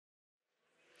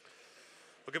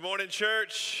Well, good morning,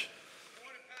 church. Good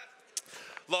morning, Pastor.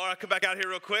 Laura, come back out here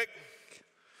real quick.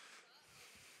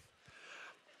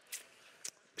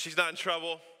 She's not in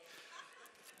trouble.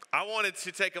 I wanted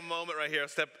to take a moment right here.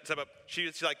 Step up.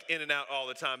 She's like in and out all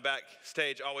the time,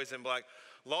 backstage, always in black.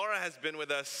 Laura has been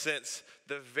with us since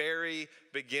the very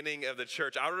beginning of the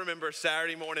church. I remember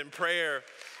Saturday morning prayer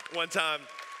one time.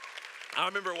 I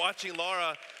remember watching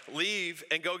Laura leave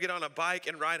and go get on a bike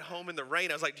and ride home in the rain.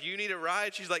 I was like, do you need a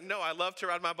ride? She's like, no, I love to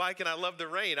ride my bike and I love the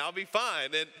rain. I'll be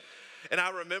fine. And I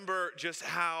remember just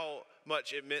how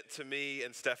much it meant to me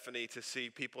and Stephanie to see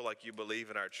people like you believe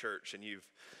in our church. And you've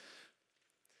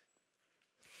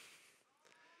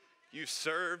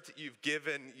served, you've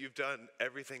given, you've done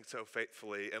everything so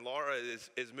faithfully. And Laura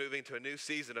is moving to a new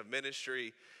season of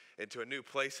ministry and to a new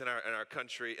place in our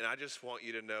country. And I just want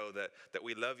you to know that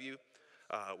we love you.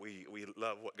 We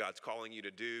love what God's calling you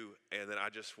to do, and then I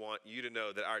just want you to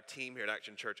know that our team here at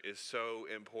Action Church is so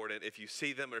important. If you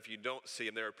see them or if you don't see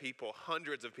them, there are people,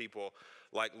 hundreds of people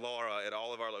like Laura at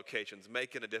all of our locations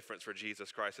making a difference for Jesus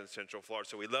Christ in Central Florida.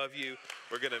 So we love you.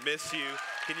 We're going to miss you.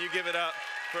 Can you give it up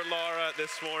for Laura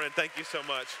this morning? Thank you so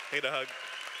much. Need a hug.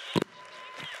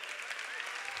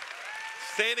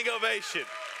 Standing ovation.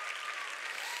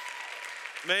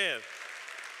 Man.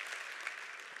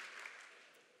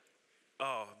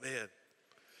 Oh, man.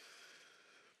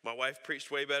 My wife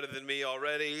preached way better than me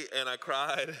already, and I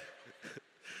cried.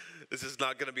 This is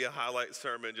not going to be a highlight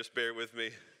sermon. Just bear with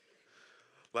me.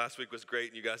 Last week was great,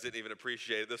 and you guys didn't even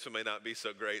appreciate it. This one may not be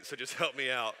so great, so just help me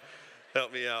out.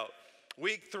 Help me out.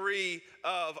 Week 3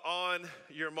 of On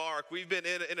Your Mark. We've been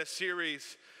in a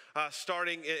series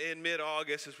starting in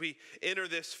mid-August as we enter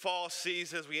this fall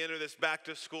season, as we enter this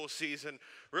back-to-school season,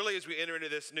 really as we enter into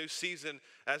this new season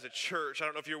as a church. I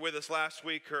don't know if you were with us last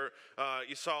week or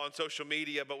you saw on social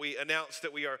media, but we announced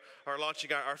that we are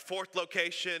launching our 4th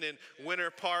location in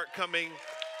Winter Park coming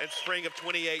in spring of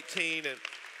 2018. And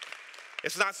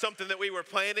it's not something that we were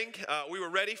planning. We were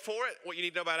ready for it. What you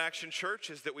need to know about Action Church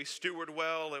is that we steward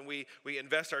well and we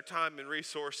invest our time and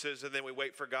resources, and then we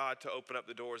wait for God to open up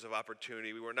the doors of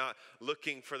opportunity. We were not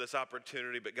looking for this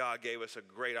opportunity, but God gave us a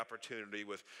great opportunity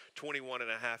with 21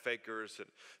 and a half acres and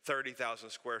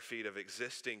 30,000 square feet of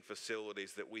existing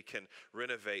facilities that we can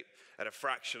renovate at a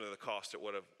fraction of the cost it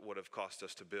would have cost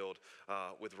us to build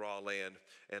with raw land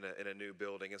in a new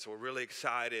building. And so we're really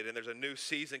excited, and there's a new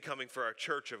season coming for our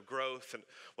church of growth. And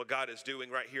what God is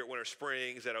doing right here at Winter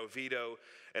Springs, at Oviedo,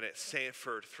 and at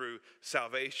Sanford through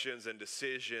salvations and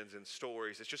decisions and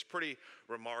stories. It's just pretty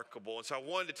remarkable. And so I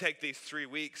wanted to take these 3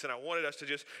 weeks, and I wanted us to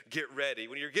just get ready.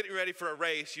 When you're getting ready for a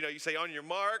race, you say on your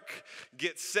mark,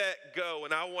 get set, go.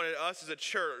 And I wanted us as a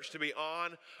church to be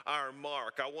on our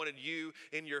mark. I wanted you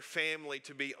and your family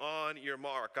to be on your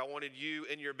mark. I wanted you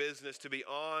and your business to be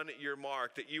on your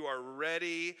mark, that you are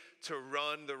ready to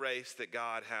run the race that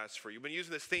God has for you. We've been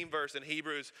using this theme verse in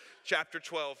Hebrews chapter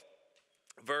 12,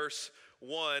 verse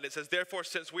 1. It says, therefore,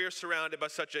 since we are surrounded by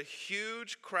such a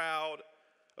huge crowd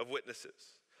of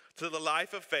witnesses to the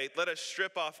life of faith, let us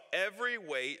strip off every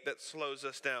weight that slows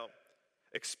us down,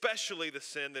 especially the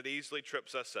sin that easily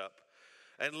trips us up,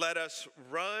 and let us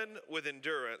run with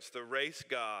endurance the race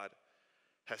God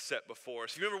has set before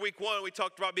us. You remember week 1, we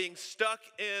talked about being stuck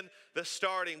in the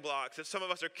starting blocks. That some of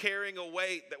us are carrying a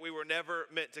weight that we were never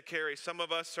meant to carry. Some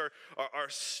of us are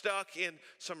stuck in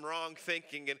some wrong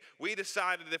thinking. And we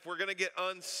decided that if we're going to get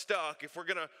unstuck, if we're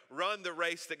going to run the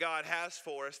race that God has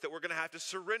for us, that we're going to have to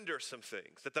surrender some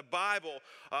things. That the Bible,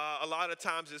 a lot of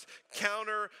times, is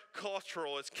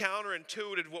countercultural. It's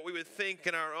counterintuitive what we would think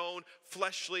in our own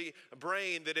fleshly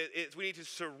brain. That we need to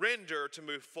surrender to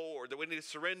move forward. That we need to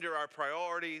surrender our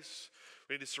priorities.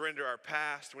 We need to surrender our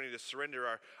past. We need to surrender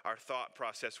our thought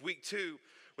process. Week 2,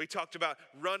 we talked about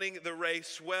running the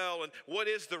race well. And what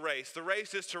is the race? The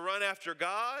race is to run after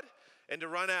God and to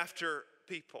run after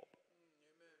people.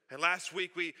 And last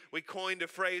week, we coined a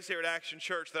phrase here at Action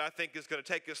Church that I think is going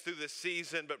to take us through this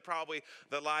season, but probably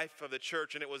the life of the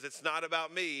church. And it's not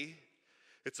about me.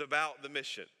 It's about the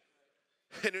mission.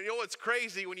 And you know what's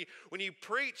crazy? When you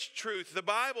preach truth, the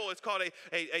Bible is called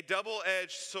a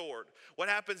double-edged sword. What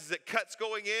happens is it cuts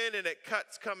going in and it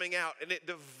cuts coming out. And it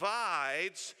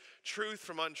divides truth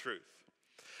from untruth.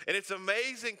 And it's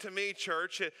amazing to me,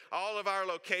 church, at all of our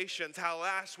locations, how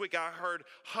last week I heard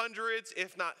hundreds,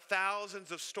 if not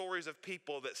thousands of stories of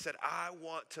people that said, I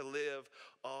want to live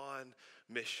on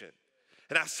mission.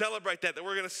 And I celebrate that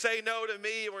we're going to say no to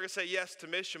me and we're going to say yes to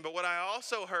mission. But what I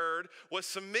also heard was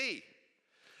some me.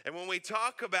 And when we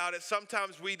talk about it,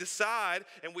 sometimes we decide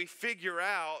and we figure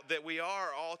out that we are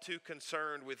all too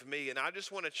concerned with me. And I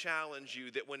just want to challenge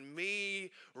you that when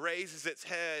me raises its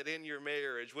head in your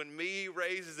marriage, when me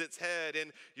raises its head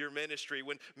in your ministry,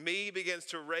 when me begins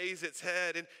to raise its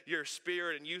head in your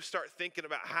spirit and you start thinking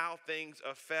about how things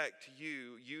affect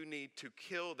you, you need to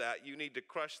kill that. You need to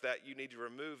crush that. You need to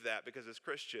remove that, because as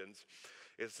Christians,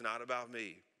 it's not about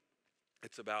me.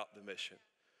 It's about the mission.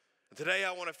 And today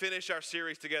I want to finish our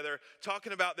series together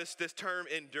talking about this term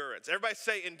endurance. Everybody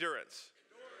say endurance.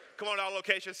 Come on, all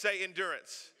locations, say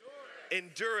endurance.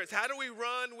 Endurance. How do we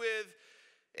run with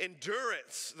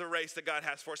endurance the race that God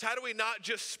has for us? How do we not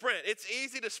just sprint? It's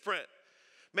easy to sprint.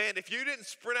 Man, if you didn't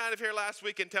sprint out of here last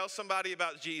week and tell somebody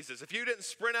about Jesus, if you didn't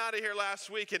sprint out of here last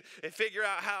week and figure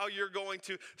out how you're going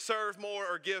to serve more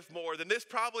or give more, then this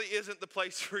probably isn't the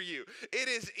place for you. It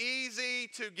is easy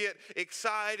to get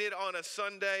excited on a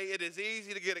Sunday. It is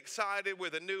easy to get excited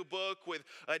with a new book, with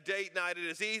a date night. It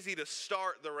is easy to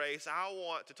start the race. I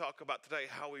want to talk about today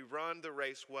how we run the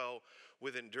race well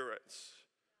with endurance.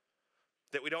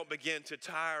 That we don't begin to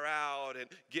tire out and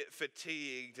get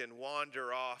fatigued and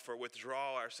wander off or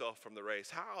withdraw ourselves from the race.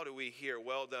 How do we hear,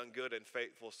 well done, good and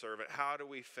faithful servant? How do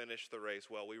we finish the race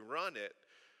well? We run it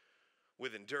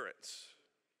with endurance.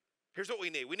 Here's what we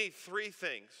need. We need three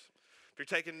things. If you're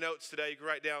taking notes today, you can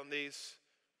write down these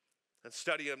and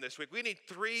study them this week. We need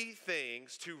three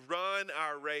things to run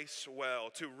our race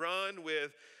well, to run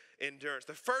with endurance.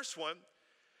 The first one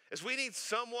is we need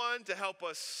someone to help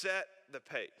us set the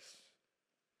pace.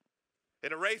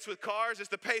 In a race with cars, it's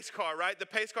the pace car, right? The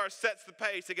pace car sets the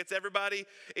pace. It gets everybody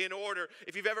in order.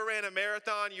 If you've ever ran a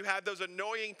marathon, you have those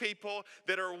annoying people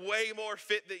that are way more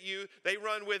fit than you. They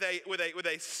run with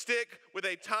a stick with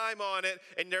a time on it,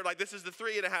 and they're like, this is the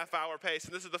 3.5 hour pace,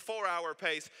 and this is the 4 hour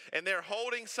pace, and they're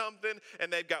holding something,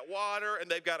 and they've got water, and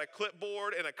they've got a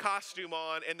clipboard and a costume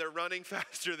on, and they're running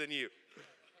faster than you.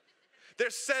 They're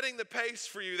setting the pace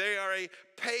for you. They are a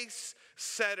pace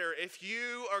setter. If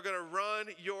you are going to run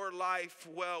your life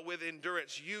well with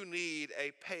endurance, you need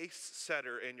a pace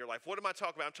setter in your life. What am I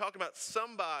talking about? I'm talking about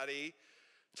somebody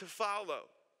to follow.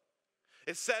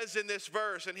 It says in this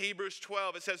verse in Hebrews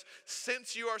 12, it says,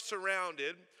 since you are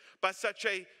surrounded by such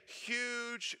a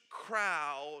huge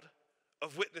crowd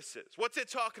of witnesses. What's it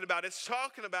talking about? It's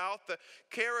talking about the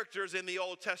characters in the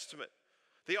Old Testament.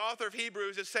 The author of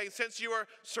Hebrews is saying, since you are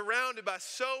surrounded by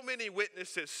so many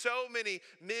witnesses, so many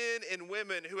men and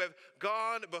women who have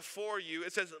gone before you,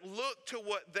 it says, look to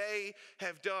what they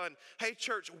have done. Hey,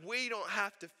 church, we don't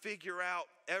have to figure out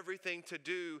everything to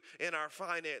do in our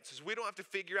finances. We don't have to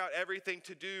figure out everything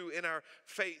to do in our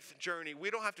faith journey. We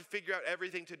don't have to figure out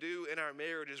everything to do in our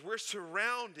marriages. We're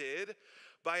surrounded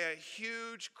by a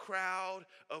huge crowd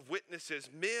of witnesses,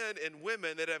 men and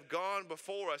women that have gone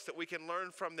before us, that we can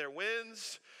learn from their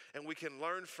wins and we can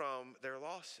learn from their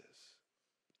losses.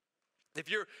 If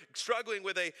you're struggling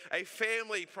with a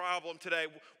family problem today,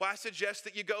 well, I suggest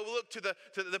that you go look to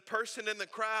the person in the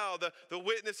crowd, the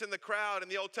witness in the crowd in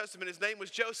the Old Testament. His name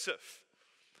was Joseph.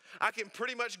 I can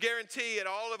pretty much guarantee at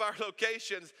all of our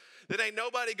locations that ain't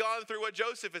nobody gone through what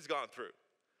Joseph has gone through.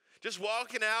 Just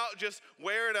walking out, just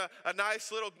wearing a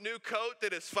nice little new coat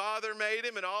that his father made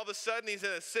him, and all of a sudden he's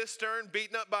in a cistern,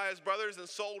 beaten up by his brothers and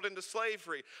sold into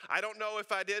slavery. I don't know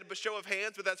if I did a show of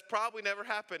hands, but that's probably never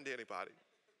happened to anybody.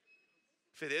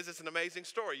 If it is, it's an amazing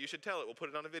story. You should tell it. We'll put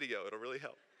it on a video. It'll really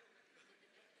help.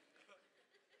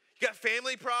 You got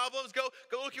family problems? Go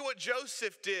look at what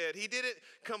Joseph did. He didn't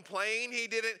complain. He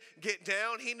didn't get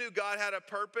down. He knew God had a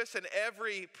purpose, and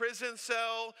every prison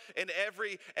cell and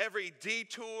every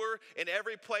detour and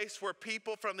every place where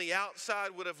people from the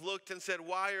outside would have looked and said,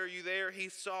 why are you there? He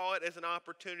saw it as an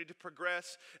opportunity to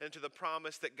progress into the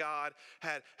promise that God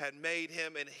had made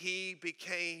him, and he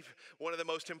became one of the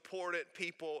most important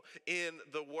people in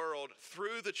the world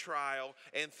through the trial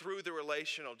and through the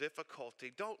relational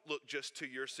difficulty. Don't look just to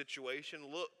your situation.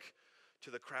 Look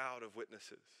to the crowd of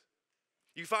witnesses.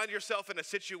 You find yourself in a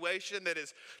situation that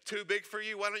is too big for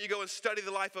you. Why don't you go and study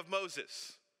the life of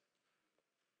Moses?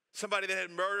 Somebody that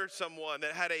had murdered someone,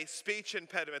 that had a speech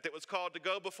impediment, that was called to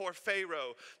go before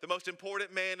Pharaoh, the most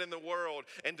important man in the world,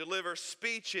 and deliver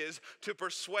speeches to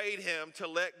persuade him to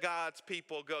let God's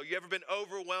people go. You ever been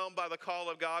overwhelmed by the call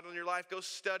of God on your life? Go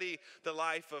study the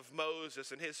life of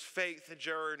Moses and his faith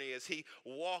journey as he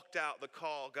walked out the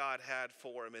call God had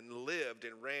for him and lived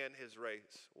and ran his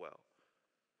race well.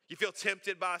 You feel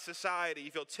tempted by society.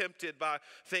 You feel tempted by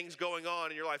things going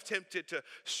on in your life, tempted to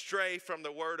stray from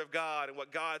the word of God and what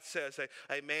God says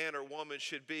a man or woman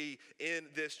should be in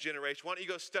this generation. Why don't you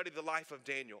go study the life of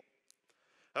Daniel?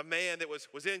 A man that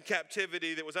was in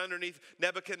captivity, that was underneath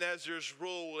Nebuchadnezzar's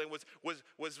rule and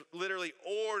was literally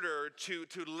ordered to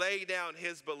lay down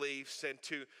his beliefs and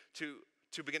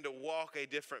to begin to walk a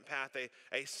different path,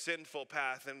 a sinful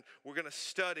path. And we're going to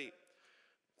study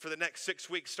for the next 6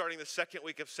 weeks, starting the second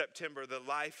week of September, the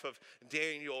life of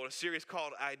Daniel in a series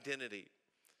called Identity.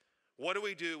 What do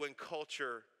we do when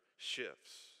culture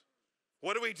shifts?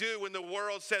 What do we do when the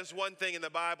world says one thing and the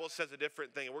Bible says a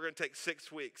different thing? And we're going to take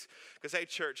 6 weeks because, hey,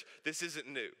 church, this isn't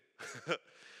new.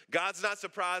 God's not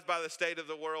surprised by the state of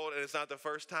the world, and it's not the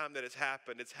first time that it's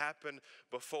happened. It's happened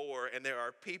before, and there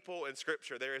are people in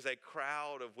Scripture. There is a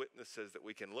crowd of witnesses that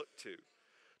we can look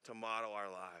to model our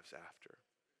lives after.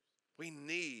 We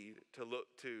need to look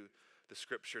to the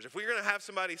Scriptures. If we're going to have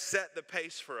somebody set the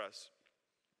pace for us,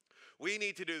 we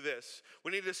need to do this.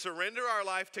 We need to surrender our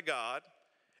life to God,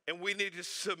 and we need to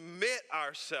submit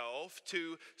ourselves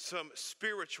to some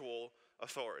spiritual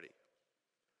authority.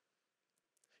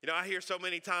 You know, I hear so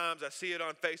many times, I see it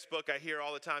on Facebook, I hear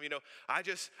all the time, I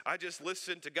just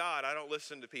listen to God, I don't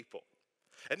listen to people.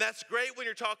 And that's great when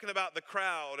you're talking about the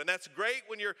crowd, and that's great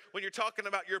when you're talking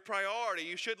about your priority.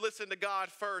 You should listen to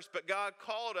God first, but God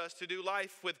called us to do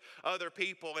life with other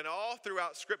people. And all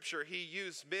throughout Scripture, He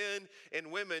used men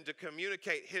and women to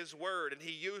communicate His word, and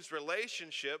He used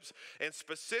relationships and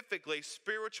specifically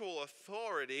spiritual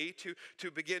authority to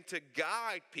begin to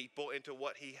guide people into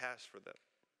what He has for them.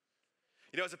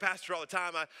 You know, as a pastor all the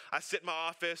time, I sit in my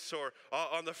office or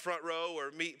on the front row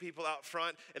or meet people out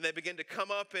front, and they begin to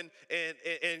come up and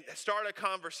start a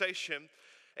conversation,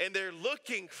 and they're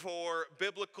looking for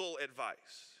biblical advice.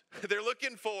 They're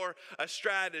looking for a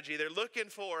strategy. They're looking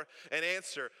for an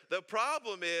answer. The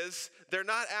problem is they're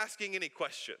not asking any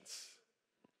questions.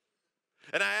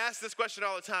 And I ask this question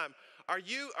all the time. Are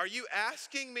you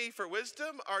asking me for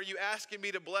wisdom? Or are you asking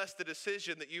me to bless the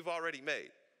decision that you've already made?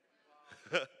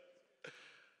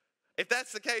 If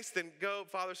that's the case, then go,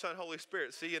 Father, Son, Holy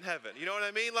Spirit, see you in heaven. You know what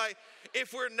I mean? Like,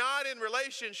 if we're not in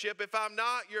relationship, if I'm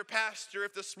not your pastor,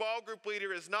 if the small group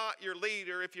leader is not your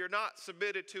leader, if you're not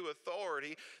submitted to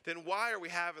authority, then why are we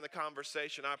having the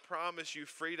conversation? I promise you,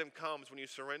 freedom comes when you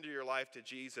surrender your life to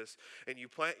Jesus and you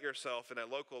plant yourself in a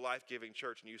local life-giving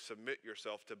church and you submit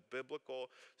yourself to biblical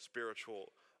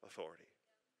spiritual authority.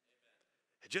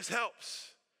 It just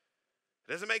helps.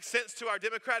 It doesn't make sense to our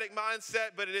democratic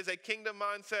mindset, but it is a kingdom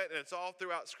mindset, and it's all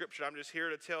throughout Scripture. I'm just here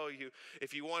to tell you,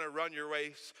 if you want to run your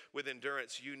race with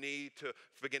endurance, you need to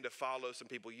begin to follow some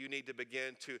people. You need to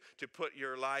begin to put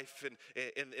your life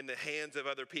in the hands of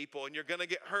other people, and you're going to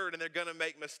get hurt, and they're going to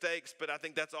make mistakes, but I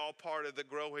think that's all part of the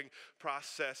growing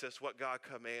process. It's what God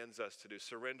commands us to do,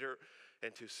 surrender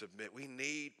and to submit. We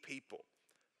need people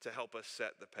to help us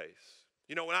set the pace.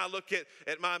 You know, when I look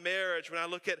at my marriage, when I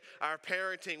look at our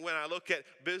parenting, when I look at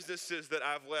businesses that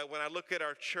I've led, when I look at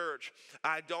our church,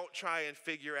 I don't try and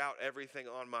figure out everything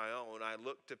on my own. I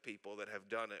look to people that have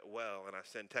done it well, and I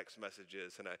send text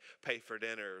messages, and I pay for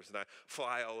dinners, and I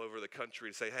fly all over the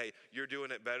country to say, hey, you're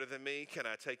doing it better than me. Can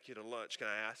I take you to lunch? Can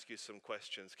I ask you some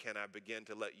questions? Can I begin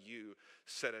to let you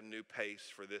set a new pace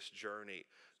for this journey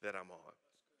that I'm on?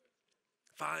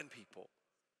 Find people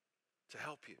to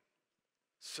help you.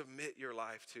 Submit your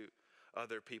life to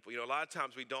other people. You know, a lot of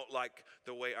times we don't like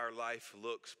the way our life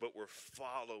looks, but we're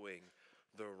following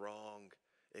the wrong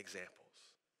examples.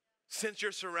 Since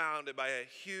you're surrounded by a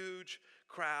huge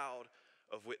crowd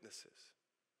of witnesses.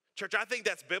 Church, I think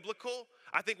that's biblical.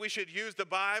 I think we should use the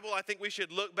Bible. I think we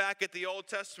should look back at the Old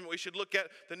Testament. We should look at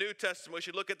the New Testament. We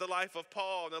should look at the life of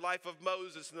Paul and the life of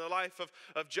Moses and the life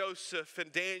of Joseph and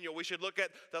Daniel. We should look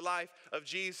at the life of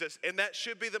Jesus. And that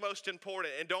should be the most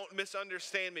important. And don't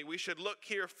misunderstand me. We should look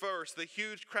here first, the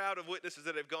huge crowd of witnesses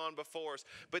that have gone before us.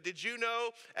 But did you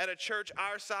know at a church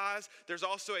our size, there's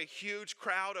also a huge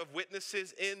crowd of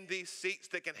witnesses in these seats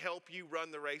that can help you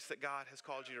run the race that God has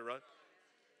called you to run?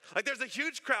 Like, there's a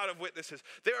huge crowd of witnesses.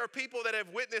 There are people that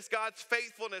have witnessed God's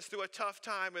faithfulness through a tough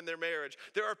time in their marriage.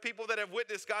 There are people that have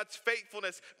witnessed God's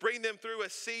faithfulness bring them through a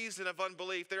season of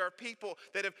unbelief. There are people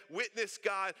that have witnessed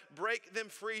God break them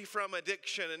free from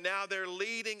addiction, and now they're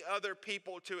leading other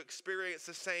people to experience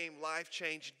the same life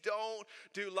change. Don't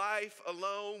do life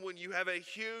alone when you have a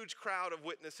huge crowd of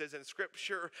witnesses in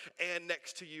Scripture and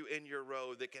next to you in your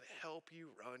row that can help you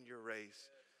run your race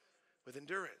with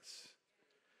endurance.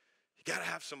 You got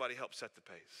to have somebody help set the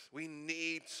pace. We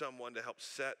need someone to help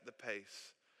set the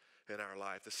pace in our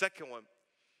life. The second one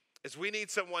is we need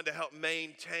someone to help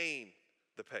maintain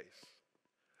the pace.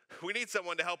 We need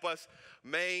someone to help us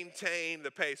maintain the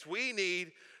pace. We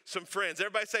need some friends.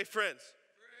 Everybody say friends.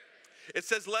 It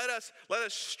says, let us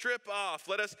strip off.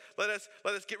 Let us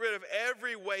get rid of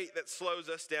every weight that slows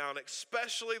us down,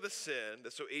 especially the sin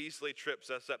that so easily trips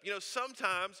us up. You know,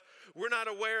 sometimes we're not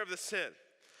aware of the sin.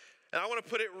 And I want to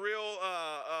put it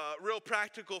real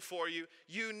practical for you.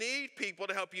 You need people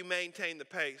to help you maintain the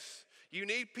pace. You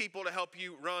need people to help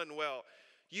you run well.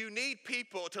 You need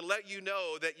people to let you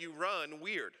know that you run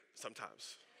weird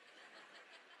sometimes.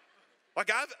 Like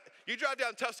you drive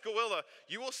down Tuscaloosa,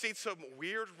 you will see some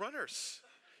weird runners.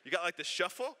 You got like the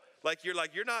shuffle,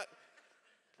 you're not,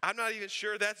 I'm not even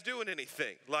sure that's doing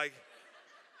anything. Like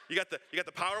you got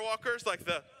the power walkers, you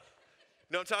know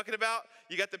what I'm talking about?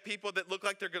 You got the people that look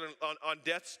like they're gonna on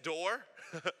death's door.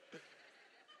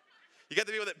 You got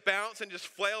the people that bounce and just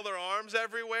flail their arms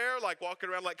everywhere, like walking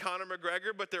around like Conor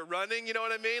McGregor, but they're running, you know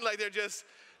what I mean? Like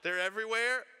they're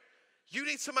everywhere. You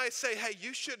need somebody to say, hey,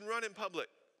 you shouldn't run in public.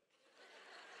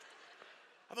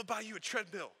 I'm gonna buy you a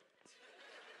treadmill.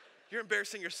 You're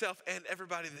embarrassing yourself and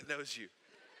everybody that knows you.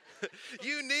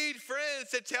 You need friends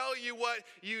to tell you what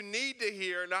you need to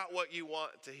hear, not what you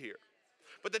want to hear.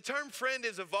 But the term friend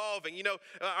is evolving. You know,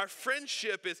 our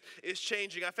friendship is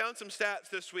changing. I found some stats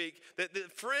this week that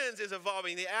friends is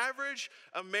evolving. The average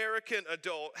American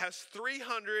adult has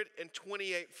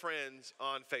 328 friends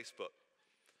on Facebook.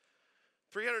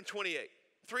 328.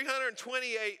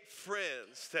 328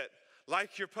 friends that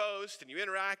like your post and you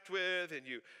interact with and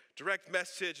you direct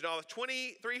message and all that.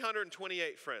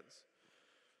 328 friends.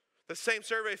 The same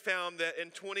survey found that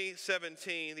in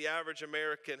 2017, the average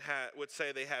American would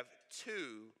say they have 2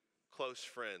 close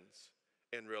friends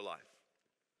in real life.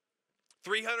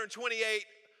 328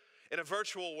 in a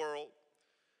virtual world,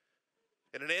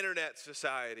 in an internet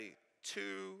society,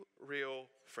 2 real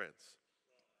friends.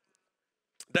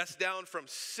 That's down from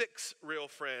 6 real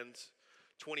friends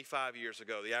 25 years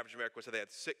ago. The average American would say they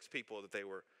had 6 people that they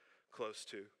were close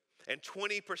to. And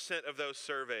 20% of those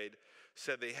surveyed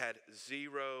said they had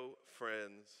 0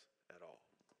 friends at all.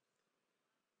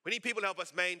 We need people to help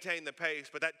us maintain the pace,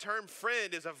 but that term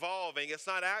friend is evolving. It's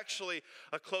not actually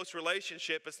a close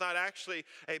relationship. It's not actually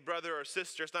a brother or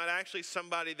sister. It's not actually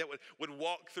somebody that would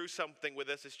walk through something with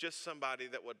us. It's just somebody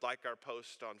that would like our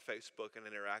post on Facebook and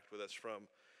interact with us from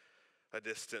a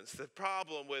distance. The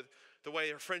problem with the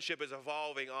way our friendship is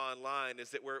evolving online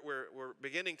is that we're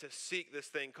beginning to seek this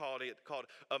thing called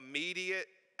immediate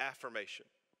affirmation.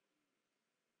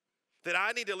 That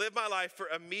I need to live my life for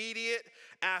immediate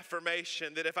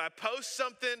affirmation. That if I post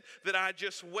something, that I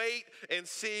just wait and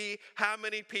see how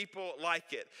many people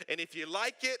like it. And if you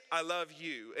like it, I love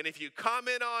you. And if you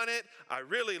comment on it, I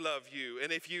really love you.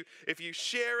 And if you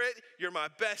share it, you're my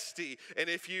bestie. And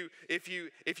if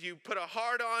you put a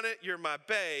heart on it, you're my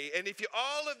bae. And if you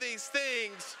all of these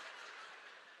things,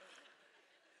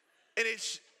 and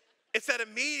it's that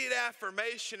immediate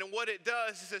affirmation, and what it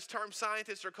does is this term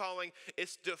scientists are calling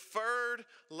it's deferred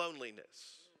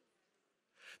loneliness.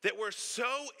 That we're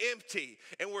so empty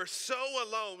and we're so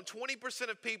alone. 20%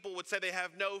 of people would say they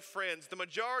have no friends. The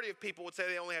majority of people would say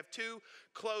they only have 2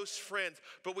 close friends.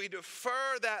 But we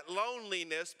defer that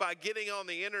loneliness by getting on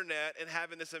the internet and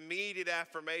having this immediate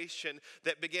affirmation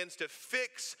that begins to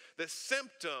fix the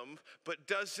symptom but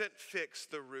doesn't fix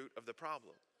the root of the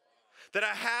problem. That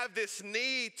I have this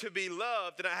need to be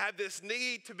loved, that I have this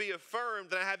need to be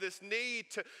affirmed, that I have this need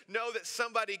to know that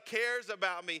somebody cares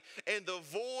about me. And the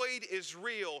void is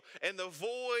real, and the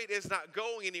void is not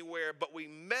going anywhere, but we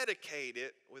medicate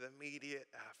it with immediate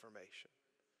affirmation.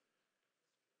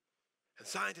 And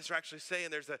scientists are actually saying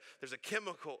there's a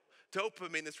chemical,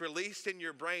 dopamine, that's released in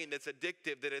your brain that's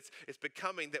addictive, that it's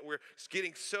becoming that we're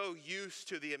getting so used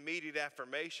to the immediate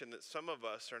affirmation that some of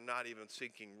us are not even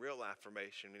seeking real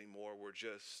affirmation anymore. We're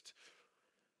just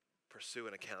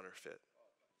pursuing a counterfeit.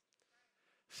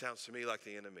 Sounds to me like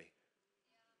the enemy.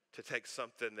 To take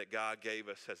something that God gave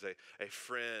us as a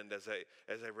friend, as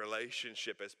a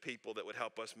relationship, as people that would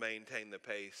help us maintain the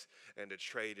pace, and to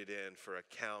trade it in for a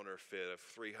counterfeit of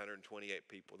 328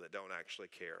 people that don't actually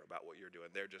care about what you're doing.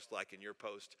 They're just liking your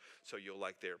post, so you'll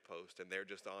like their post, and they're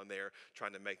just on there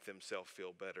trying to make themselves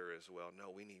feel better as well. No,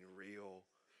 we need real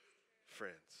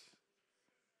friends.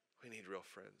 We need real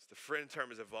friends. The friend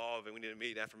term is evolving. We need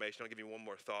immediate affirmation. I'll give you one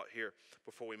more thought here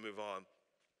before we move on.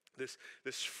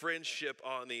 This friendship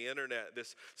on the internet,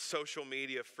 this social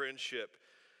media friendship,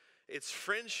 it's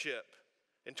friendship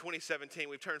in 2017.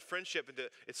 We've turned friendship into,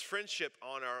 it's friendship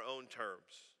on our own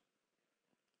terms.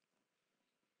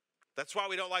 That's why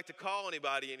we don't like to call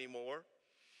anybody anymore.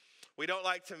 We don't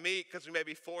like to meet because we may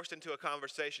be forced into a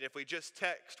conversation. If we just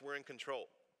text, we're in control.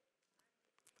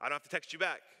 I don't have to text you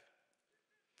back.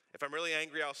 If I'm really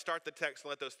angry, I'll start the text and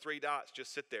let those 3 dots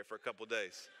just sit there for a couple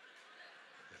days.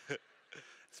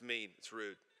 It's mean. It's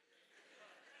rude.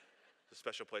 There's a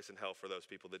special place in hell for those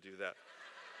people that do that.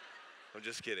 I'm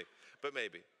just kidding. But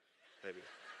maybe.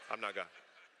 I'm not God.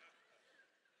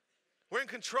 We're in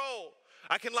control.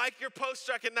 I can like your post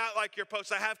or I can not like your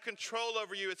post. I have control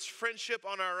over you. It's friendship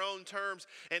on our own terms.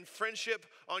 And friendship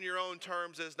on your own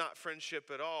terms is not friendship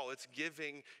at all. It's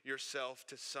giving yourself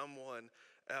to someone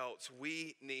else.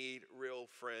 We need real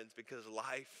friends because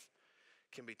life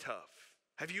can be tough.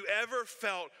 Have you ever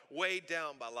felt weighed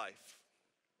down by life?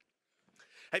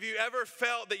 Have you ever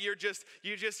felt that you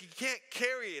can't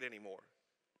carry it anymore?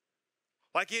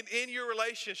 Like in your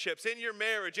relationships, in your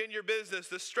marriage, in your business,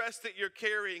 the stress that you're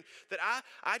carrying, that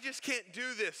I just can't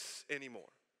do this anymore.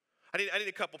 I need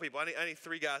a couple people. I need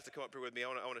 3 guys to come up here with me. I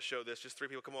want to show this. Just 3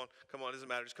 people. Come on. It doesn't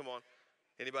matter. Just come on.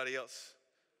 Anybody else?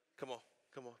 Come on,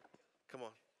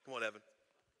 Evan.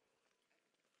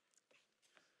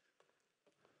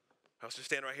 I'll just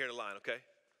stand right here in the line, okay?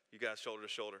 You guys shoulder to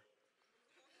shoulder.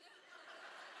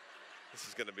 This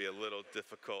is going to be a little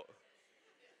difficult.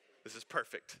 This is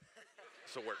perfect.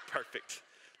 This will work perfect.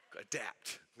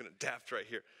 Adapt. I'm going to adapt right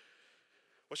here.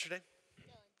 What's your name?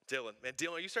 Dylan. Man,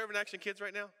 Dylan, are you serving Action Kids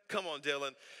right now? Come on,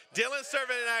 Dylan. Dylan's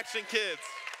serving in Action Kids.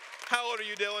 How old are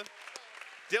you, Dylan?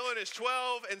 Dylan is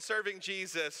 12 and serving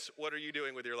Jesus. What are you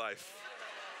doing with your life?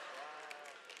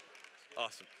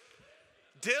 Awesome.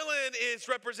 Dylan is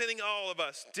representing all of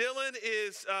us. Dylan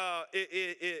is,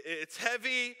 it's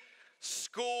heavy.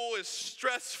 School is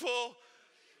stressful.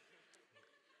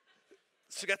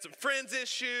 So he got some friends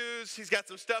issues. He's got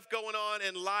some stuff going on,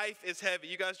 and life is heavy.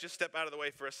 You guys just step out of the way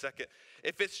for a second.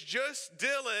 If it's just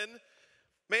Dylan,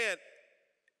 man,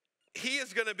 he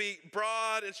is going to be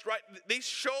broad. It's right. These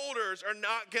shoulders are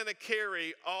not going to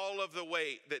carry all of the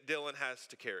weight that Dylan has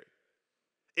to carry.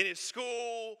 In his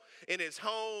school, in his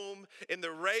home, in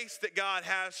the race that God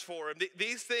has for him.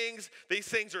 These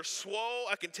things are swole.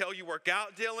 I can tell you work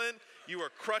out, Dylan. You are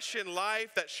crushing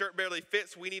life. That shirt barely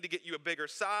fits. We need to get you a bigger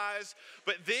size.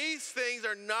 But these things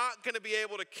are not going to be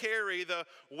able to carry the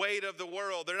weight of the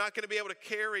world. They're not going to be able to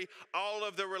carry all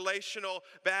of the relational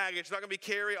baggage. They're not going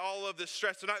to carry all of the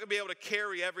stress. They're not going to be able to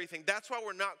carry everything. That's why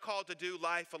we're not called to do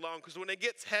life alone. Because when it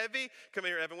gets heavy, come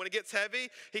here, Evan. When it gets heavy,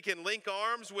 he can link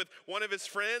arms with one of his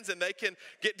friends and they can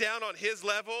get down on his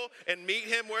level and meet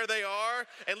him where they are.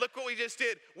 And look what we just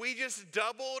did. We just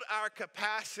doubled our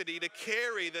capacity to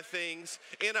carry the things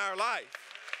in our life.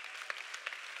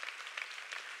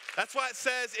 That's why it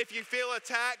says if you feel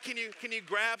attacked, can you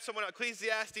grab someone?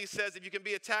 Ecclesiastes says if you can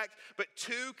be attacked, but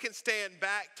 2 can stand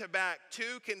back to back.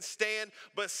 2 can stand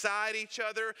beside each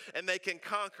other and they can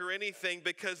conquer anything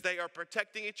because they are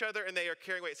protecting each other and they are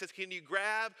carrying weight. It says, can you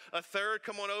grab a third?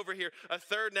 Come on over here. A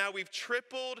third. Now we've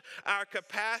tripled our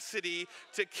capacity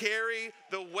to carry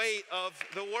the weight of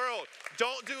the world.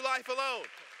 Don't do life alone.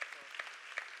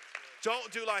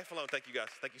 Don't do life alone. Thank you guys.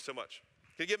 Thank you so much.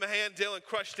 Can you give him a hand? Dylan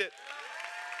crushed it.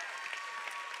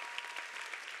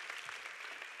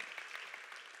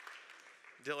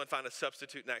 Dylan, find a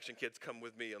substitute in Action Kids. Come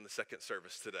with me on the second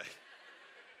service today.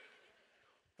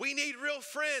 We need real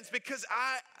friends because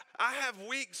I have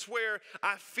weeks where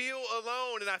I feel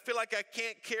alone and I feel like I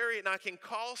can't carry it and I can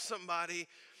call somebody.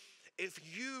 If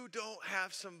you don't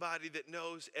have somebody that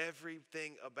knows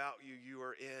everything about you, you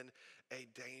are in a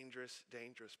dangerous,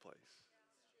 dangerous place.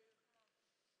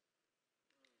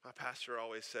 My pastor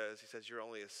always says, he says, you're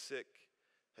only as sick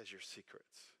as your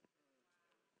secrets.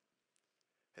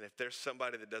 And if there's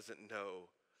somebody that doesn't know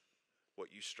what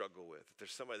you struggle with, if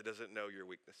there's somebody that doesn't know your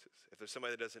weaknesses, if there's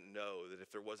somebody that doesn't know that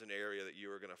if there was an area that you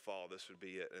were going to fall, this would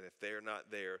be it. And if they're not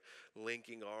there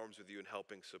linking arms with you and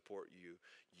helping support you,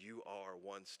 you are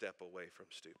one step away from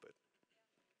stupid.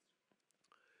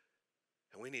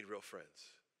 And we need real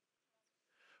friends.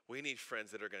 We need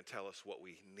friends that are going to tell us what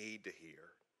we need to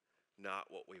hear, not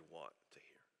what we want to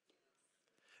hear.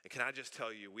 And can I just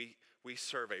tell you, we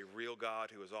serve a real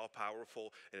God who is all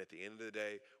powerful, and at the end of the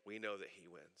day, we know that he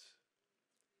wins.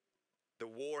 The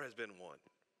war has been won.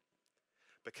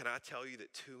 But can I tell you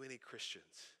that too many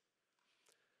Christians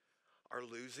are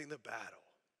losing the battle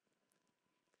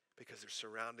because they're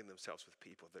surrounding themselves with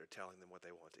people that are telling them what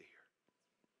they want to hear.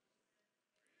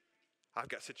 I've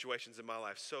got situations in my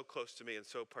life so close to me and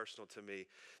so personal to me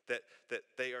that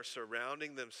they are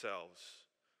surrounding themselves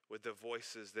with the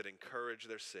voices that encourage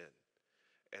their sin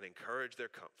and encourage their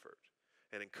comfort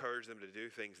and encourage them to do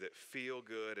things that feel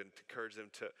good and encourage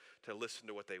them to listen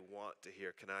to what they want to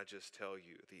hear. Can I just tell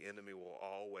you, the enemy will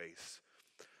always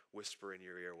whisper in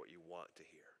your ear what you want to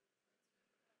hear.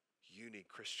 You need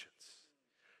Christians.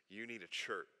 You need a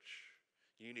church.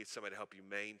 You need somebody to help you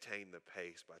maintain the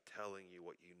pace by telling you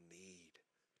what you need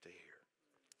to hear.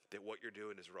 That what you're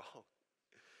doing is wrong.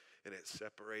 and it's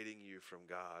separating you from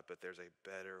God, but there's a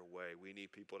better way. We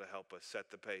need people to help us set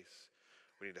the pace.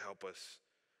 We need to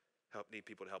need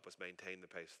people to help us maintain the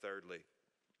pace. Thirdly,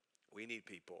 we need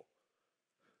people.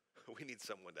 We need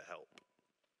someone to help.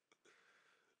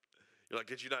 You're like,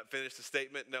 did you not finish the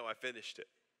statement? No, I finished it.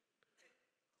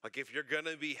 Like if you're going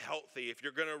to be healthy, if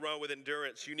you're going to run with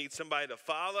endurance, you need somebody to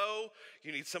follow,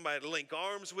 you need somebody to link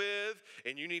arms with,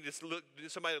 and you need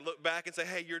somebody to look back and say,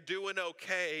 hey, you're doing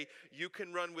okay. You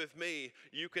can run with me.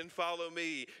 You can follow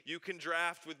me. You can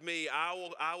draft with me. I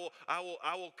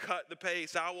will cut the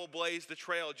pace. I will blaze the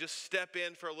trail. Just step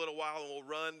in for a little while and we'll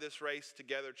run this race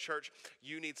together. Church,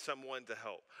 you need someone to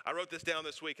help. I wrote this down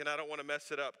this week and I don't want to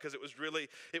mess it up because it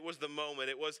was the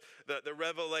moment. It was the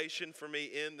revelation for me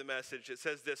in the message. It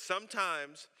says this: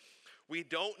 sometimes we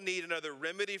don't need another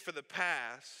remedy for the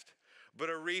past, but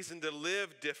a reason to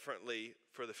live differently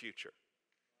for the future.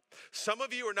 Some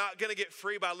of you are not going to get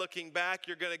free by looking back.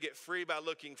 You're going to get free by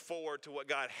looking forward to what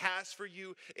God has for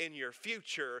you in your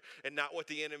future and not what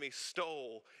the enemy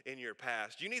stole in your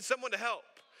past. You need someone to help.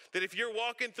 That if you're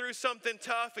walking through something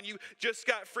tough and you just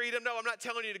got freedom, no, I'm not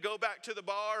telling you to go back to the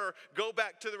bar or go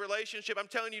back to the relationship. I'm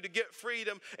telling you to get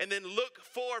freedom and then look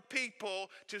for people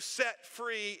to set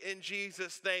free in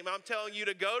Jesus' name. I'm telling you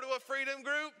to go to a freedom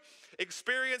group,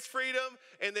 experience freedom,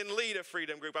 and then lead a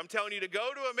freedom group. I'm telling you to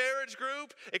go to a marriage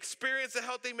group, experience a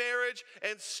healthy marriage,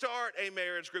 and start a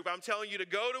marriage group. I'm telling you to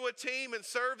go to a team and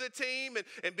serve the team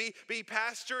and be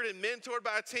pastored and mentored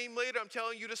by a team leader. I'm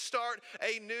telling you to start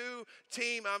a new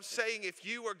team. I'm saying if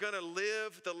you are going to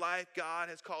live the life God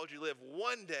has called you to live,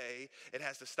 one day it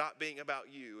has to stop being about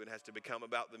you and has to become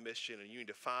about the mission, and you need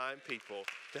to find people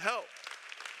to help.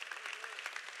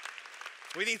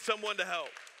 We need someone to help.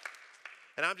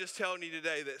 And I'm just telling you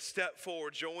today that Step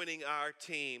Forward, joining our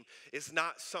team, is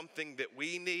not something that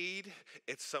we need,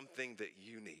 it's something that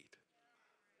you need.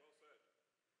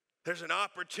 There's an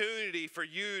opportunity for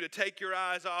you to take your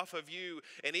eyes off of you,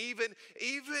 and even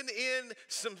in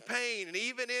some pain and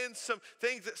even in some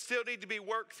things that still need to be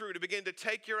worked through, to begin to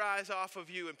take your eyes off of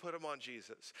you and put them on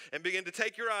Jesus, and begin to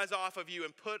take your eyes off of you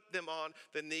and put them on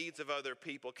the needs of other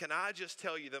people. Can I just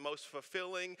tell you, the most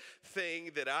fulfilling thing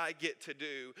that I get to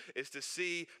do is to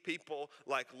see people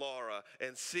like Laura,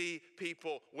 and see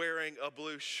people wearing a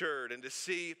blue shirt, and to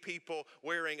see people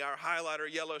wearing our highlighter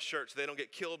yellow shirts so they don't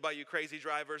get killed by you crazy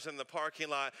drivers in the parking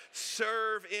lot,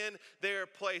 serve in their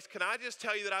place. Can I just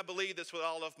tell you that I believe this with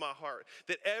all of my heart,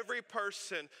 that every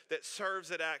person that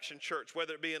serves at Action Church,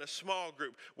 whether it be in a small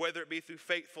group, whether it be through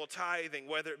faithful tithing,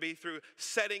 whether it be through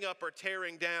setting up or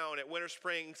tearing down at Winter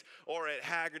Springs or at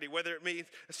Haggerty, whether it be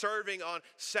serving on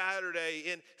Saturday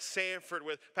in Sanford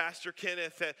with Pastor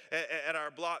Kenneth at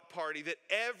our block party, that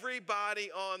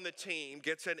everybody on the team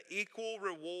gets an equal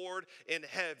reward in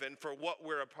heaven for what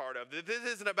we're a part of. This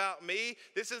isn't about me.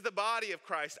 This is the body of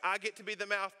Christ. I get to be the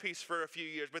mouthpiece for a few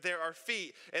years, but there are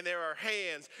feet and there are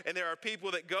hands and there are people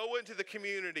that go into the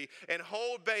community and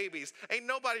hold babies. Ain't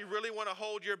nobody really want to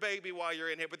hold your baby while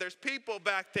you're in here, but there's people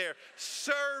back there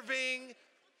serving,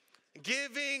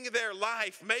 giving their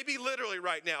life, maybe literally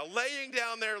right now, laying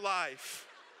down their life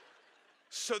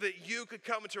so that you could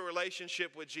come into a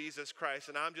relationship with Jesus Christ.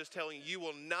 And I'm just telling you, you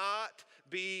will not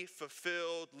be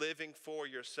fulfilled living for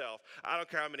yourself. I don't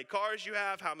care how many cars you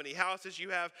have, how many houses you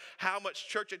have, how much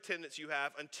church attendance you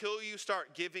have. Until you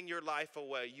start giving your life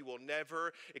away, you will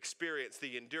never experience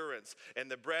the endurance and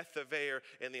the breath of air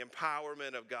and the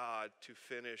empowerment of God to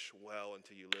finish well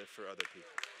until you live for other people.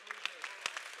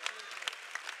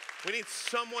 We need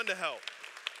someone to help.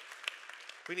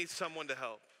 We need someone to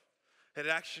help. At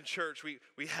Action Church,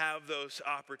 we have those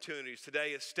opportunities. Today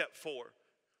is Step 4.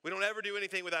 We don't ever do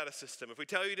anything without a system. If we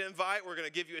tell you to invite, we're going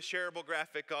to give you a shareable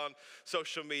graphic on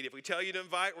social media. If we tell you to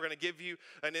invite, we're going to give you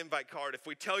an invite card. If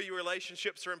we tell you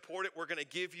relationships are important, we're going to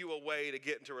give you a way to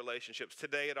get into relationships.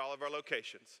 Today at all of our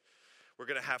locations, we're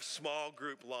going to have small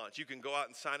group lunch. You can go out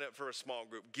and sign up for a small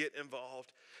group. Get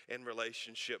involved in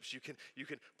relationships. You can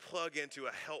plug into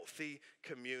a healthy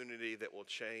community that will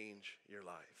change your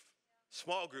life.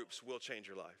 Small groups will change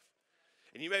your life.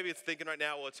 And you may be thinking right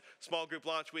now, well, it's small group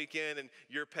launch weekend and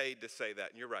you're paid to say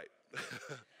that. And you're right.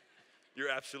 You're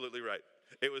absolutely right.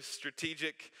 It was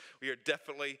strategic. We are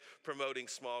definitely promoting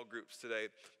small groups today.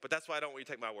 But that's why I don't want you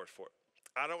to take my word for it.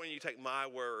 I don't want you to take my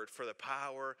word for the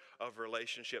power of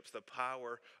relationships, the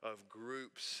power of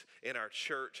groups in our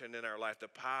church and in our life, the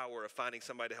power of finding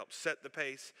somebody to help set the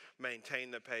pace,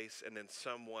 maintain the pace, and then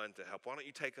someone to help. Why don't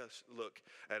you take a look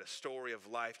at a story of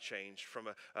life change from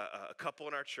a couple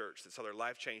in our church that saw their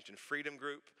life changed in Freedom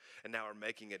Group and now are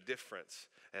making a difference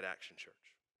at Action Church.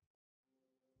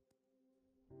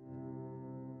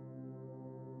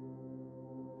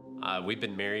 We've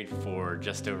been married for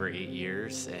just over 8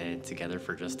 years and together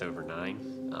for just over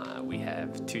 9. We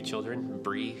have 2 children,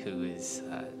 Bree, who is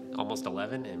almost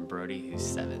 11, and Brody, who's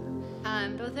 7.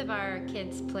 Both of our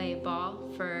kids play ball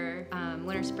for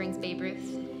Winter Springs Babe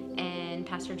Ruth, and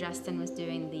Pastor Justin was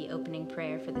doing the opening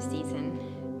prayer for the season.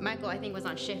 Michael, I think, was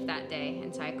on shift that day,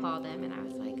 and so I called him, and I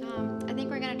was like, I think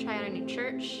we're going to try out a new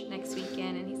church next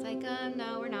weekend. And he's like,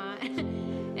 no, we're not.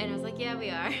 And I was like, yeah, we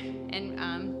are. And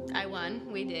I won.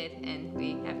 We did, and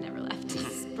we have never left.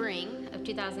 Spring of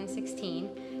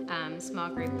 2016, small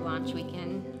group launch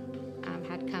weekend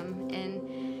had come,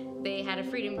 and they had a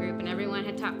freedom group, and everyone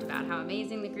had talked about how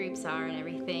amazing the groups are and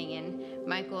everything. And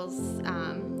Michael's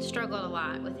struggled a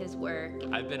lot with his work.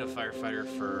 I've been a firefighter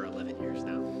for 11 years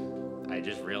now. I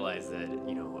just realized that,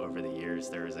 over the years,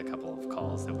 there was a couple of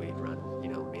calls that we'd run,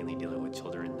 mainly dealing with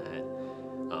children that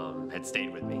had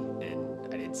stayed with me,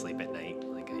 and I didn't sleep at night.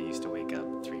 Like, I used to wake up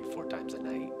 3-4 times a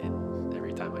night, and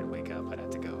every time I'd wake up, I'd have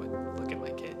to go and look at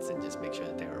my kids and just make sure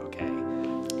that they were okay.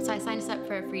 So I signed us up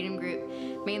for a freedom group,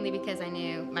 mainly because I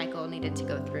knew Michael needed to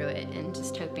go through it, and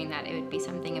just hoping that it would be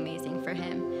something amazing for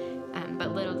him.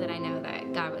 But little did I know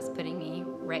that God was putting me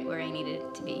right where I needed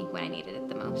it to be when I needed it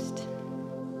the most.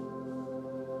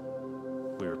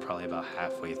 We were probably about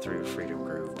halfway through freedom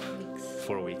group,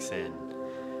 4 weeks in,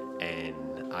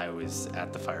 and I was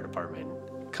at the fire department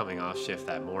coming off shift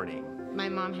that morning. My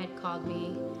mom had called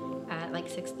me at like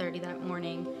 6:30 that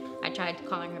morning. I tried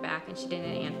calling her back and she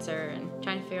didn't answer, and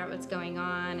trying to figure out what's going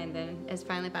on. And then it was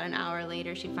finally about an hour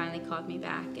later, she finally called me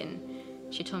back, and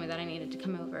she told me that I needed to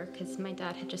come over because my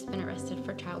dad had just been arrested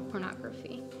for child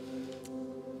pornography.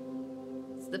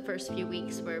 The first few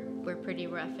weeks were pretty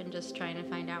rough, and just trying to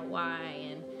find out why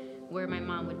and where my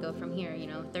mom would go from here,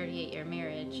 38-year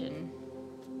marriage and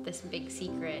this big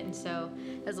secret. And so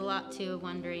there's a lot to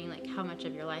wondering, like, how much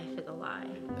of your life is a lie.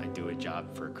 I do a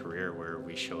job for a career where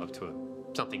we show up to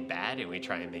something bad and we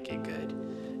try and make it good,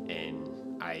 and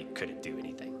I couldn't do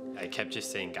anything. I kept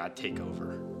just saying, God, take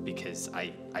over, because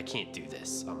I can't do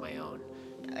this on my own.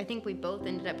 I think we both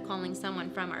ended up calling someone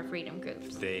from our freedom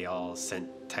groups. They all sent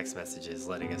text messages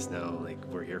letting us know, like,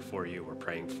 we're here for you, we're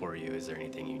praying for you, is there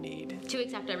anything you need? 2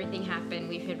 weeks after everything happened,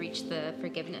 we had reached the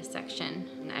forgiveness section.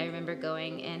 And I remember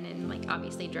going in and, like,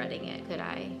 obviously dreading it. Could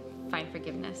I find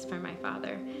forgiveness for my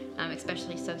father,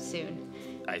 especially so soon?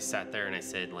 I sat there and I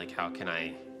said, like, how can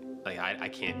I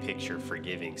can't picture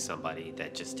forgiving somebody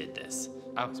that just did this.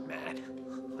 I was mad.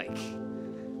 I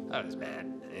was mad,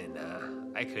 and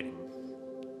I couldn't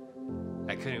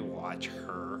watch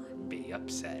her be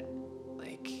upset,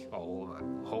 like, a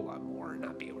whole lot more, and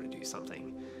not be able to do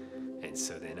something. And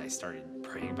so then I started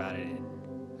praying about it, and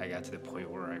I got to the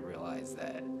point where I realized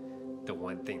that the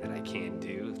one thing that I can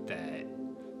do that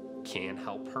can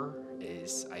help her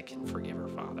is I can forgive her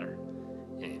father,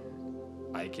 and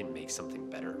I can make something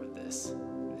better with this.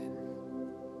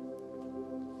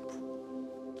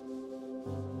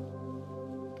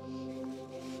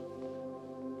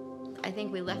 I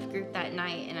think we left group that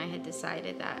night, and I had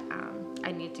decided that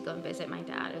I needed to go and visit my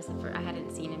dad. It was I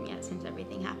hadn't seen him yet since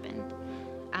everything happened.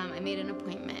 I made an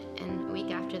appointment, and a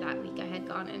week after that week, I had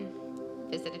gone and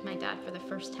visited my dad for the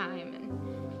first time and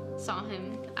saw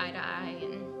him eye to eye,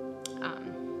 and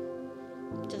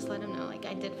just let him know, like,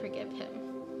 I did forgive him,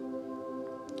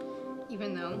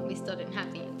 even though we still didn't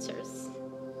have the answers.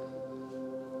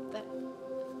 But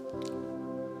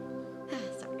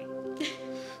sorry.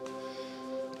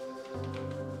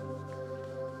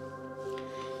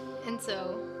 And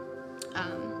so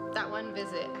that one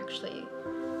visit actually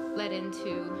led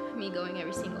into me going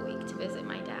every single week to visit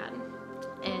my dad.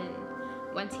 And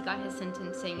once he got his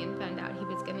sentencing and found out he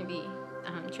was going to be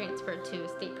transferred to a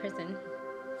state prison,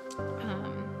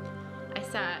 I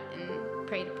sat and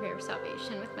prayed a prayer of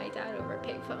salvation with my dad over a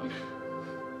payphone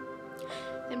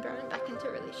and brought him back into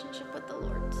a relationship with the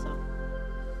Lord.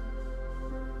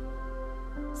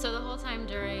 So the whole time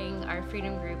during our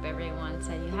freedom group, everyone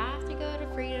said, you have to go to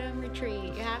freedom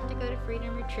retreat. You have to go to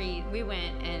freedom retreat. We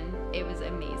went, and it was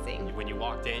amazing. When you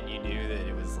walked in, you knew that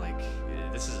it was like,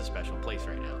 this is a special place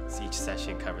right now. So each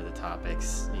session covered the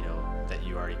topics, that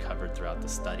you already covered throughout the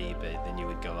study, but then you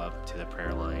would go up to the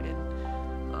prayer line and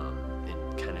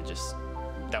kind of just,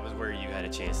 that was where you had a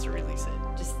chance to release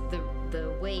it. Just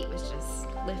the weight was just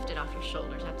lifted off your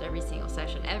shoulders after every single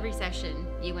session. Every session,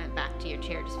 you went back to your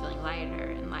chair just feeling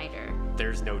lighter and lighter.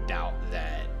 There's no doubt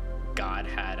that God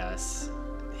had us.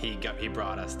 He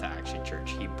brought us to Action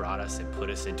Church. He brought us and put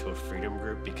us into a freedom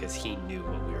group because he knew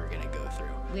what we were going to go through.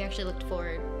 We actually looked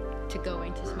forward to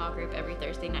going to small group every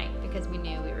Thursday night because we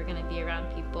knew we were going to be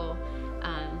around people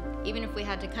even if we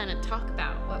had to kind of talk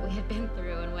about what we had been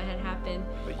through and what had happened.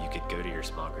 But you could go to your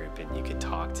small group and you could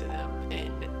talk to them,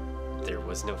 and there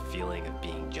was no feeling of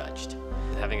being judged.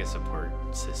 Having a support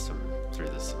system through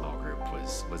the small group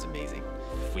was amazing.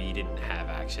 If we didn't have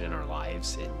action in our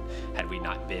lives, and had we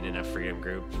not been in a freedom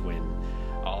group when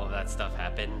all of that stuff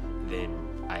happened, then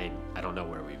I don't know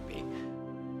where we'd be.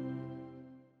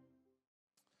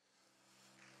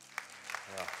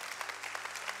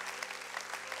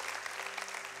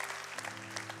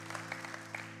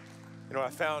 You know,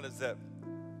 what I found is that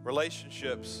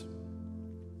relationships,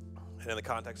 and in the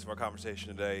context of our conversation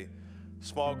today,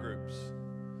 small groups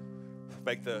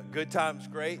make the good times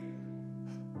great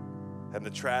and the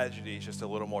tragedies just a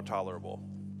little more tolerable.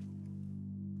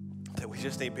 That we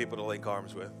just need people to link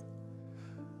arms with.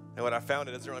 And what I found,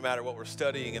 it doesn't really matter what we're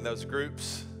studying in those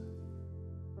groups.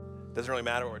 It doesn't really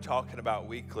matter what we're talking about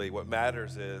weekly. What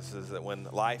matters is that when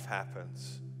life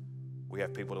happens, we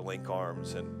have people to link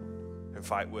arms and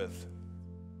fight with,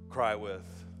 cry with,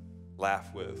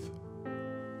 laugh with.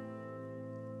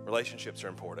 Relationships are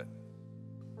important.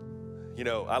 You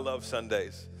know, I love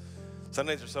Sundays.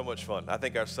 Sundays are so much fun. I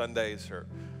think our Sundays are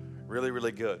really,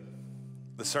 really good.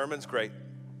 The sermon's great.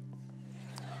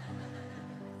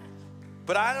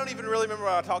 But I don't even really remember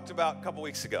what I talked about a couple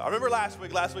weeks ago. I remember last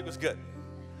week. Last week was good.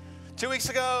 2 weeks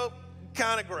ago,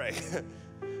 kind of gray.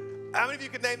 How many of you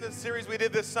could name the series we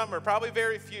did this summer? Probably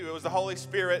very few. It was the Holy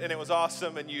Spirit, and it was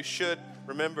awesome, and you should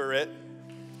remember it.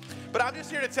 But I'm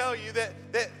just here to tell you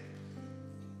that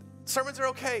sermons are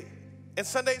okay, and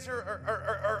Sundays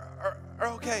are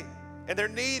okay, and they're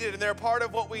needed, and they're a part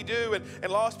of what we do,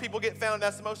 and lost people get found.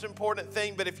 That's the most important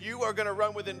thing. But if you are going to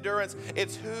run with endurance,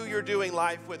 it's who you're doing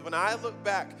life with. When I look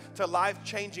back to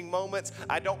life-changing moments,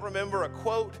 I don't remember a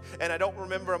quote, and I don't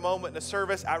remember a moment in a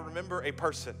service. I remember a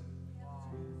person.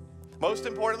 Most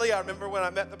importantly, I remember when I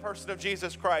met the person of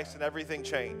Jesus Christ and everything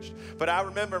changed. But I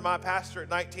remember my pastor at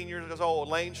 19 years old,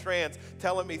 Lane Strands,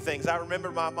 telling me things. I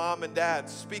remember my mom and dad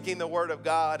speaking the word of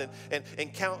God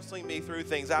and counseling me through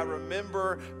things. I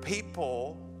remember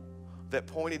people that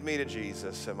pointed me to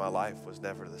Jesus, and my life was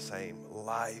never the same.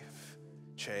 Life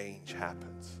change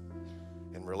happens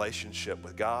in relationship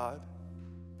with God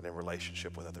and in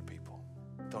relationship with other people.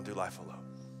 Don't do life alone.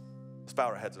 Let's bow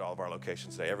our heads at all of our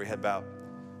locations today. Every head bowed.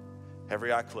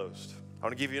 Every eye closed. I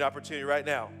want to give you an opportunity right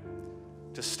now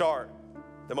to start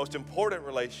the most important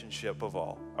relationship of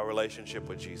all, a relationship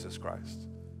with Jesus Christ.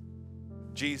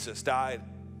 Jesus died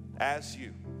as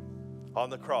you on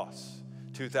the cross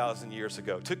 2,000 years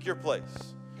ago, took your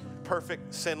place,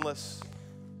 perfect, sinless,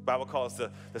 the Bible calls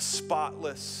the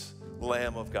spotless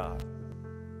Lamb of God,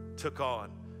 took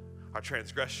on our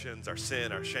transgressions, our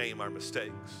sin, our shame, our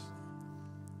mistakes.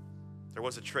 There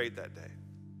was a trade that day.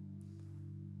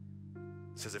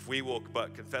 It says if we will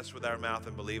but confess with our mouth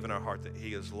and believe in our heart that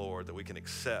he is Lord, that we can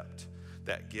accept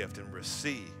that gift and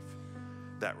receive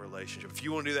that relationship. If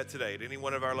you want to do that today at any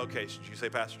one of our locations, you say,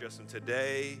 Pastor Justin,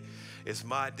 today is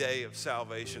my day of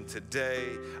salvation. Today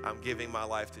I'm giving my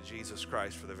life to Jesus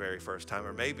Christ for the very first time.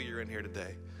 Or maybe you're in here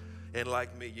today and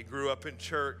like me, you grew up in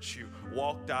church, you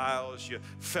walked aisles, you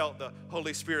felt the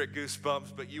Holy Spirit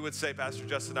goosebumps, but you would say, Pastor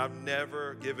Justin, I've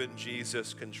never given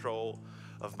Jesus control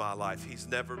of my life. He's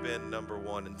never been number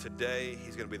one, and today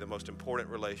he's going to be the most important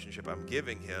relationship. I'm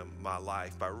giving him my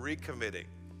life by recommitting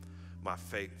my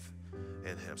faith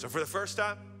in him. So for the first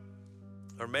time,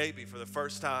 or maybe for the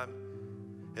first time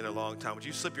in a long time, would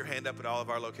you slip your hand up at all of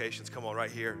our locations? Come on,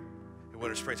 right here in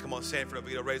Winter Springs. Come on, Sanford,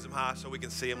 Oviedo, raise them high so we can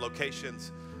see them.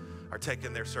 Locations are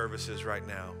taking their services right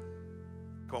now.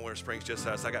 Come on, Winter Springs, just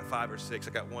us. I got 5 or 6. I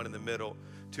got 1 in the middle,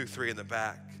 2, 3 in the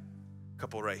back, a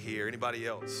couple right here. Anybody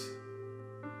else?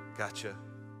 Gotcha.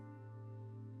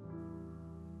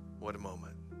 What a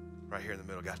moment. Right here in the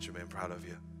middle. Gotcha, man. Proud of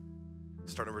you.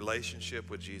 Start a relationship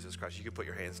with Jesus Christ. You can put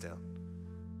your hands down.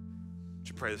 Would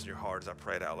you pray this in your heart as I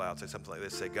pray it out loud? Say something like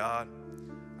this. Say, God,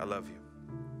 I love you.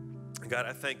 And God,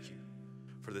 I thank you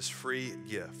for this free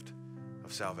gift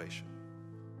of salvation.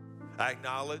 I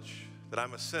acknowledge that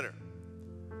I'm a sinner,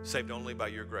 saved only by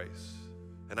your grace.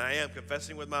 And I am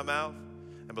confessing with my mouth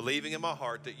and believing in my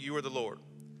heart that you are the Lord.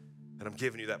 And I'm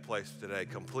giving you that place today,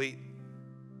 complete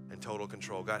and total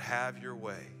control. God, have your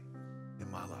way in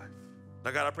my life.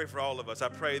 Now, God, I pray for all of us. I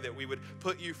pray that we would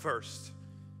put you first.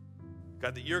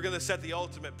 God, that you're going to set the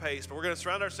ultimate pace, but we're going to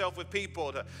surround ourselves with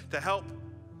people to help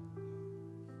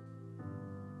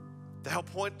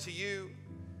point to you,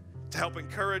 to help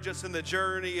encourage us in the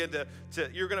journey, and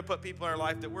you're going to put people in our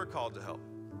life that we're called to help.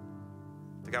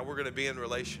 God, we're going to be in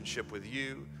relationship with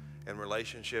you and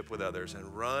relationship with others and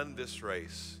run this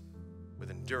race with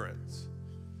endurance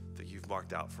that you've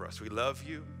marked out for us. We love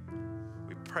you.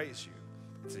 praise you.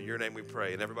 It's in your name we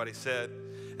pray. And everybody said,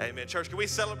 amen. Church, can we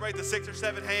celebrate the 6 or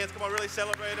 7 hands? Come on, really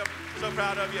celebrate them. So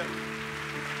proud of you.